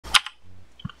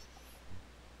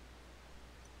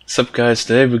Sup guys,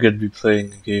 today we're going to be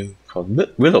playing a game called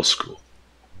Riddle School.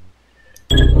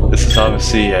 This is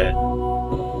obviously a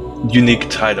unique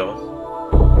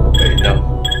title. There you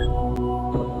know.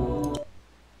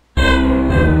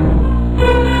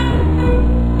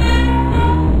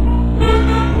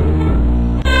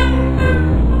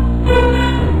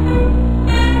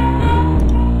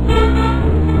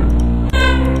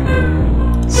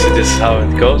 See, this is how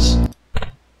it goes.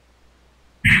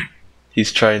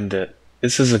 He's trying to.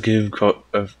 This is a game called.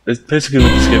 Basically, what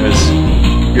this game is,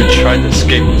 you're trying to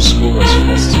escape from school as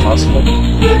fast as possible.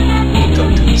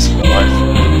 Don't do this in real life.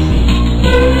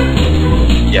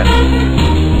 Yeah.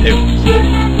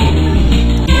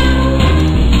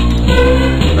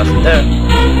 Nothing there.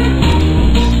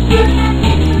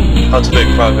 How to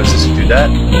make progress is to do that.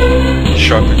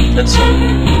 Sharpen the pencil.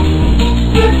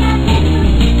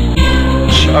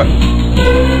 Sharp.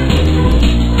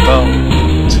 Well,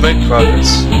 to make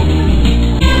progress,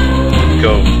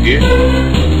 go here.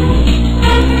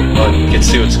 Oh, you can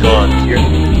see what's going on here.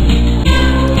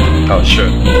 Oh, sure.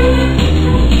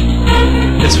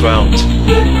 It's round.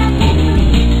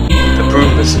 The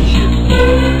broom isn't here.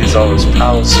 He's always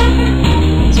pals.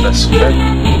 His best friend.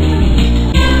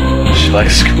 She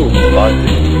likes school, oddly.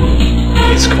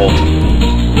 He's cold.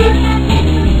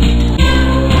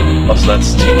 Also,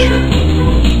 that's the teacher.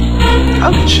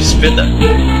 How can she spin that?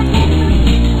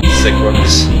 Sick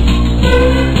works.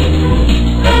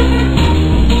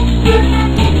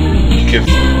 Give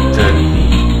the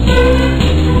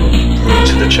room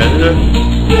to the janitor.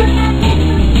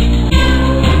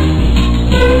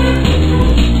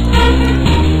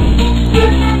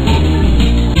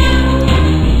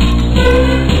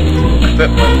 I bet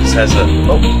one just has a.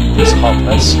 Oh, there's a hall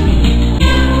pass.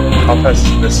 Hall pass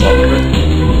to this locker.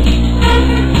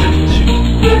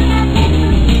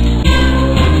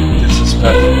 This is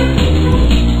perfect.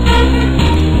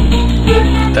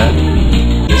 That.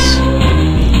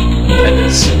 And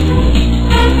this.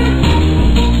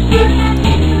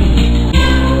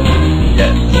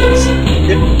 Yeah, this.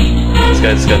 Yep. This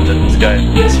guy's got this guy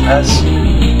needs pass.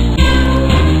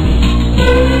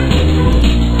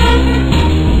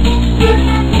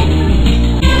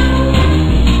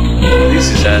 At least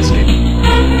he's asking.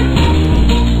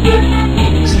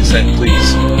 He's saying please.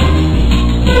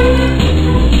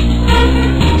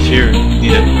 Here,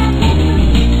 need it.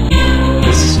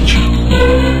 This is true.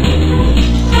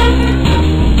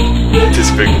 This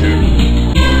big dude.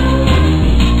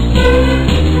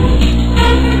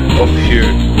 Up here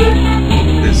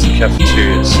is the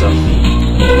cafeteria and stuff.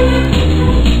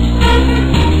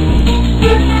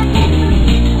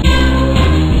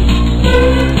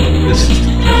 This is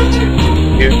the cafeteria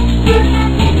here.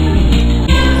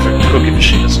 The cookie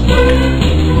machine doesn't work.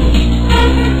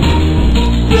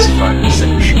 It's fine,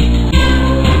 extinguisher.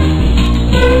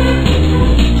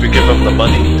 If we give him the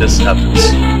money, this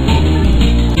happens.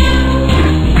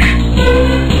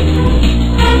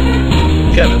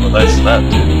 Can't be nice than that,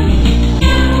 dude.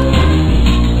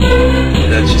 And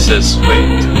then she says,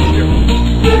 wait till here.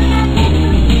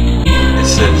 It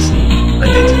says, I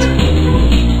need to do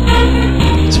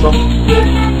it. Smell?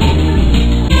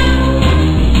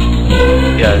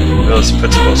 Yeah, it was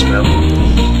principal's mail.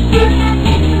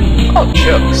 Oh,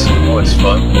 jokes. Always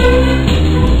fun.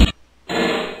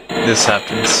 This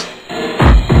happens.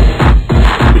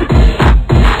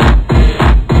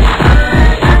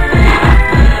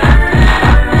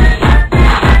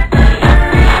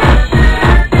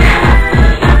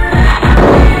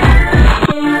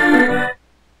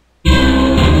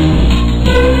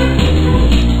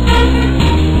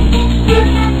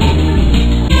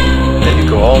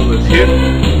 Here.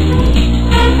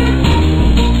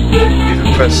 If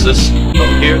you press this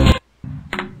up here,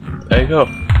 there you go.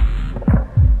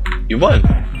 You won.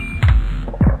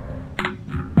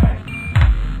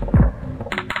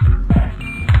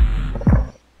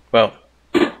 Well,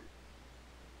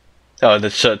 oh, the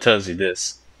shot tells you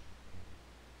this.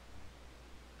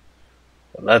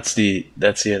 Well, that's the end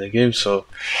of the game. So,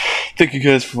 thank you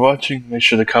guys for watching. Make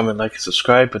sure to comment, like, and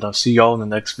subscribe, and I'll see y'all in the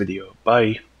next video.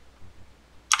 Bye.